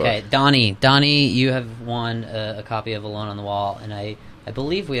person a book. Okay, Donnie, you have won a copy of Alone on the Wall, and I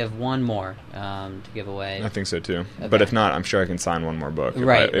believe we have one more to give away. I think so, too. Okay. But if not, I'm sure I can sign one more book if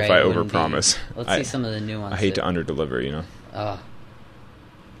I overpromise. Let's see some of the new ones. I hate to underdeliver, you know.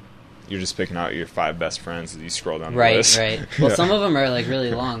 You're just picking out your 5 best friends as you scroll down the list. Right. Well, some of them are, like,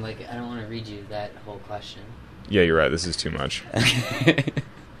 really long. Like, I don't want to read you that whole question. Yeah, you're right. This is too much.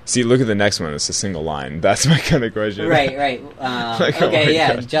 See, look at the next one. It's a single line. That's my kind of question. Right. Like, okay,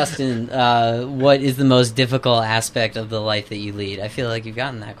 God. Justin, what is the most difficult aspect of the life that you lead? I feel like you've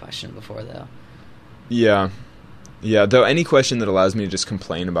gotten that question before, though. Yeah, though any question that allows me to just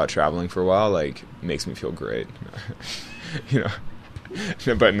complain about traveling for a while, like, makes me feel great. You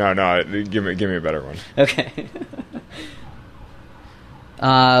know? But no, give me a better one. Okay.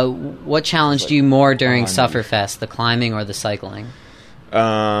 What challenged you more during Sufferfest, the climbing or the cycling?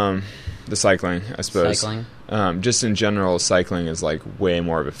 The cycling, I suppose. Cycling? Just in general, cycling is like way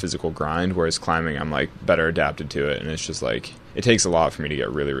more of a physical grind, whereas climbing, I'm like better adapted to it, and it's just like it takes a lot for me to get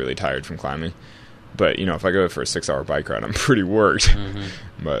really, really tired from climbing. But you know, if I go for a 6-hour bike ride, I'm pretty worked.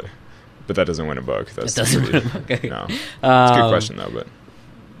 Mm-hmm. But that doesn't win a book. That doesn't win a book. Okay. No, it's a good question though. But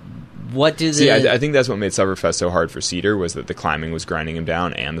what do see? I think that's what made Sufferfest so hard for Cedar was that the climbing was grinding him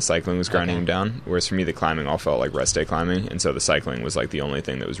down and the cycling was grinding him down. Whereas for me, the climbing all felt like rest day climbing, and so the cycling was like the only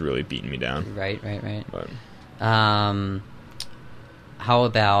thing that was really beating me down. Right. But how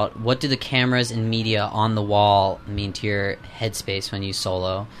about what do the cameras and media on the wall mean to your headspace when you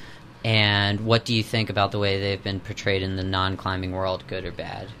solo? And what do you think about the way they've been portrayed in the non-climbing world, good or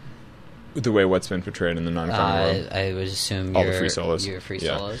bad? The way what's been portrayed in the non-climbing world? I would assume all the free solos. Your free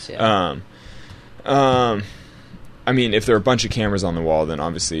solos, yeah. I mean, if there are a bunch of cameras on the wall, then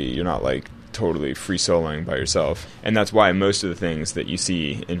obviously you're not like totally free soloing by yourself. And that's why most of the things that you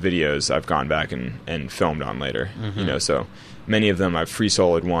see in videos I've gone back and filmed on later. Mm-hmm. You know, so many of them I've free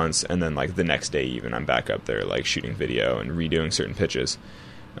soloed once, and then like the next day even I'm back up there like shooting video and redoing certain pitches.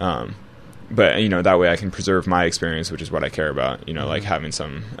 But, you know, that way I can preserve my experience, which is what I care about, you know, like having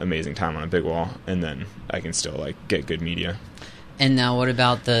some amazing time on a big wall, and then I can still, like, get good media. And now what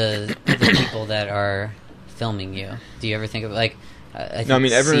about the people that are filming you? Do you ever think of, like... I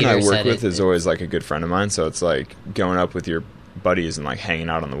mean, everyone I work with is always, like, a good friend of mine, so it's, like, going up with your buddies and, like, hanging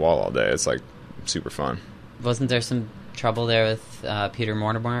out on the wall all day. It's, like, super fun. Wasn't there some trouble there with Peter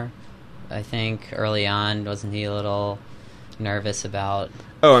Mortimer, I think, early on? Wasn't he a little nervous about...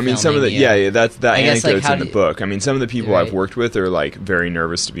 Oh, I mean, some of the that anecdote's in the book. I mean, some of the people I've worked with are like very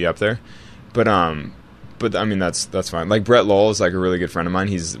nervous to be up there, but but I mean that's fine. Like Brett Lowell is like a really good friend of mine.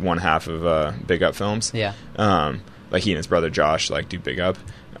 He's one half of Big Up Films. Yeah. Like he and his brother Josh like do Big Up,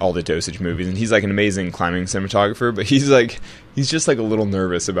 all the Dosage movies, and he's like an amazing climbing cinematographer. But he's just like a little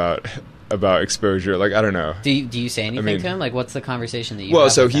nervous about exposure. Like I don't know. Do you say anything to him? Like what's the conversation that you? Well,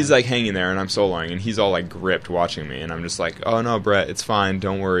 have so with he's him? like hanging there, and I'm soloing, and he's all like gripped watching me, and I'm just like, oh no, Brett, it's fine,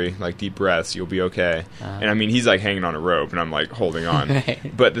 don't worry, like deep breaths, you'll be okay. And I mean, he's like hanging on a rope, and I'm like holding on. Right.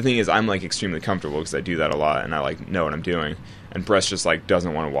 But the thing is, I'm like extremely comfortable because I do that a lot, and I like know what I'm doing. And Brett's just like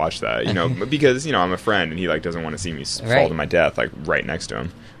doesn't want to watch that, you know, because you know I'm a friend, and he like doesn't want to see me fall to my death like right next to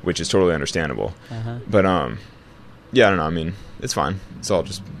him, which is totally understandable. But yeah, I don't know. I mean, it's fine. It's all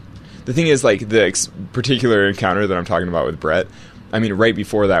just. The thing is, like, the particular encounter that I'm talking about with Brett, I mean, right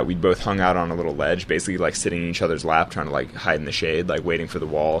before that, we'd both hung out on a little ledge, basically, like, sitting in each other's lap, trying to, like, hide in the shade, like, waiting for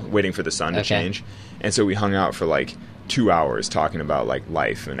the sun to change. And so we hung out for, like, 2 hours talking about, like,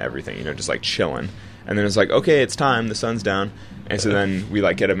 life and everything, you know, just, like, chilling. And then it's like, okay, it's time, the sun's down. And so then we,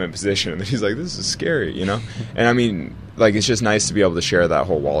 like, get him in position, and then he's like, this is scary, you know? And, I mean, like, it's just nice to be able to share that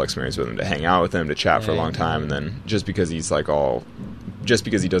whole wall experience with him, to hang out with him, to chat for a long time, and then just because he's, like, just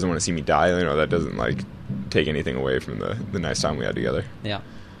because he doesn't want to see me die, you know, that doesn't, like, take anything away from the nice time we had together. Yeah.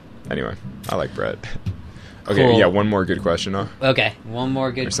 Anyway, I like Brett. Okay, cool. Yeah, one more good question, though. Okay, one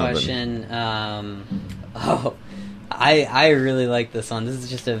more good question. I really like this one. This is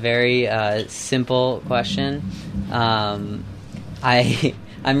just a very simple question.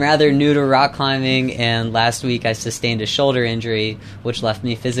 I'm rather new to rock climbing, and last week I sustained a shoulder injury, which left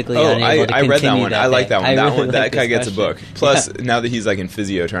me physically unable to continue. I read that one. I like that one. Really that guy gets a book. Plus, now that he's like in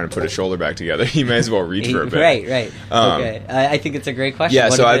physio trying to put his shoulder back together, he may as well reach for a bit. Right. Okay, I think it's a great question. Yeah,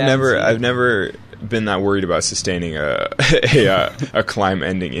 so I've never been that worried about sustaining a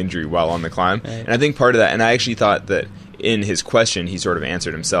climb-ending injury while on the climb, and I think part of that, and I actually thought that. In his question, he sort of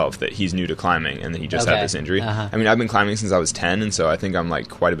answered himself that he's new to climbing and that he just had this injury. I mean, I've been climbing since I was 10, and so I think I'm like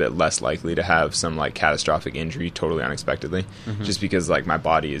quite a bit less likely to have some like catastrophic injury totally unexpectedly, just because like my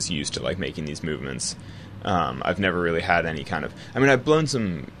body is used to like making these movements. I've never really had any kind of. I mean, I've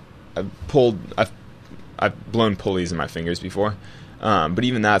blown pulleys in my fingers before, but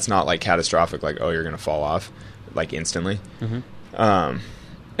even that's not like catastrophic. Like, oh, you're gonna fall off, like instantly.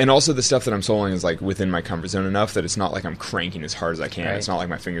 And also the stuff that I'm soloing is like within my comfort zone enough that it's not like I'm cranking as hard as I can. It's not like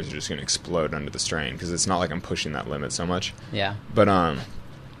my fingers are just going to explode under the strain because it's not like I'm pushing that limit so much. Yeah. But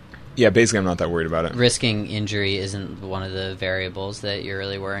yeah, basically I'm not that worried about it. Risking injury isn't one of the variables that you're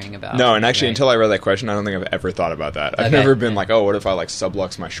really worrying about. No, and actually until I read that question, I don't think I've ever thought about that. I've never been like, oh, what if I like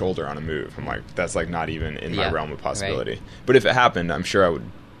sublux my shoulder on a move? I'm like, that's like not even in my realm of possibility. But if it happened, I'm sure I would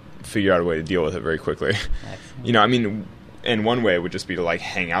figure out a way to deal with it very quickly. You know, I mean... And one way would just be to like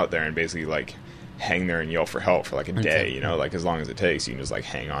hang out there and basically like hang there and yell for help for like a day, you know, like as long as it takes, you can just like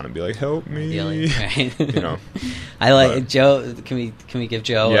hang on and be like, help me, right. You know. I like Joe. Can we give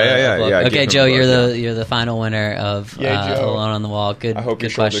Joe? Yeah. Okay, Joe, you're the final winner of Alone on the Wall. Good. I hope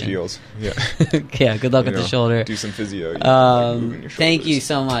good your question. shoulder heals. Yeah. Yeah. Good luck with the shoulder. Do some physio. Thank you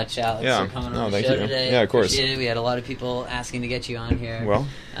so much, Alex, for coming on the show today. Yeah, of course. Appreciate it. We had a lot of people asking to get you on here. Well,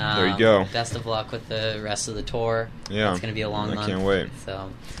 there you go. Best of luck with the rest of the tour. Yeah, it's going to be a long month. I can't wait.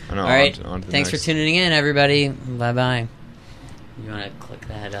 So, I know, all right. On to the Thanks next. for tuning in, everybody. Bye. You want to click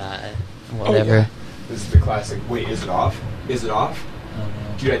that? Whatever. Oh, yeah. This is the classic. Wait, is it off? Is it off?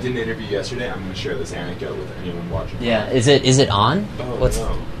 Dude, I did an interview yesterday. I'm going to share this anecdote with anyone watching. Yeah. Is it on? Oh, no.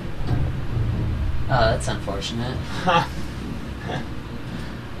 Oh, that's unfortunate.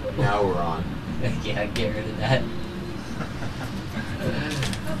 Now we're on. Yeah, get rid of that.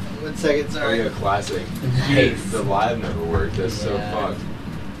 1 second, sorry. Oh, yeah, classic. Nice. The live never worked. That's so fucked.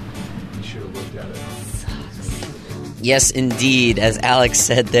 You should have looked at it. Yes, indeed. As Alex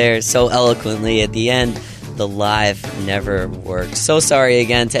said there so eloquently at the end, the live never worked. So sorry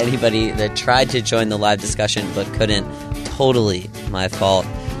again to anybody that tried to join the live discussion but couldn't. Totally my fault.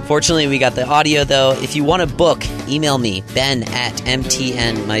 Fortunately, we got the audio, though. If you want to book, email me,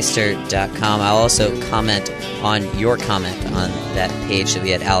 ben@mtnmeister.com. I'll also comment on your comment on that page that we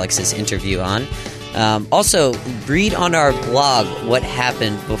had Alex's interview on. Also, read on our blog what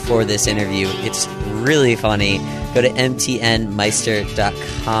happened before this interview. It's really funny. Go to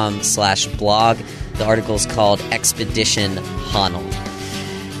mtnmeister.com/blog. The article's called Expedition Honnold.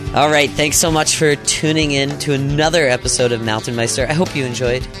 All right, thanks so much for tuning in to another episode of Mountain Meister. I hope you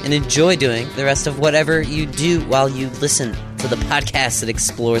enjoyed and enjoy doing the rest of whatever you do while you listen to the podcast that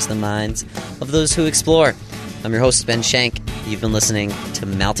explores the minds of those who explore. I'm your host, Ben Shank. You've been listening to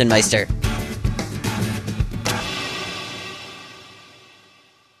Mountain Meister.